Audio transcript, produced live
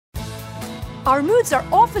Our moods are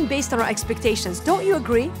often based on our expectations. Don't you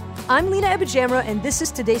agree? I'm Lina Abujamra, and this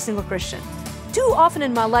is Today's Single Christian. Too often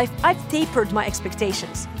in my life, I've tapered my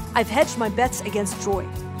expectations. I've hedged my bets against joy.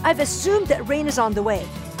 I've assumed that rain is on the way.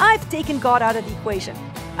 I've taken God out of the equation.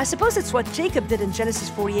 I suppose it's what Jacob did in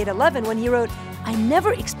Genesis 48:11 when he wrote, "I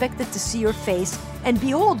never expected to see your face, and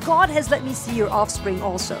behold, God has let me see your offspring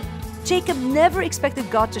also." Jacob never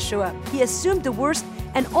expected God to show up. He assumed the worst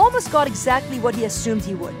and almost got exactly what he assumed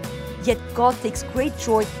he would. Yet God takes great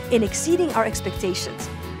joy in exceeding our expectations.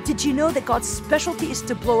 Did you know that God's specialty is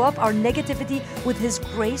to blow up our negativity with His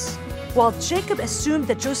grace? While Jacob assumed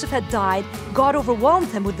that Joseph had died, God overwhelmed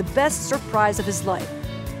him with the best surprise of his life.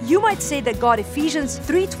 You might say that God Ephesians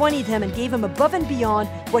 3:20'd him and gave him above and beyond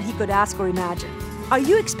what he could ask or imagine. Are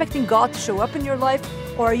you expecting God to show up in your life,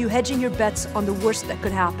 or are you hedging your bets on the worst that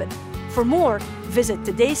could happen? For more, visit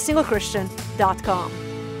todaysinglechristian.com.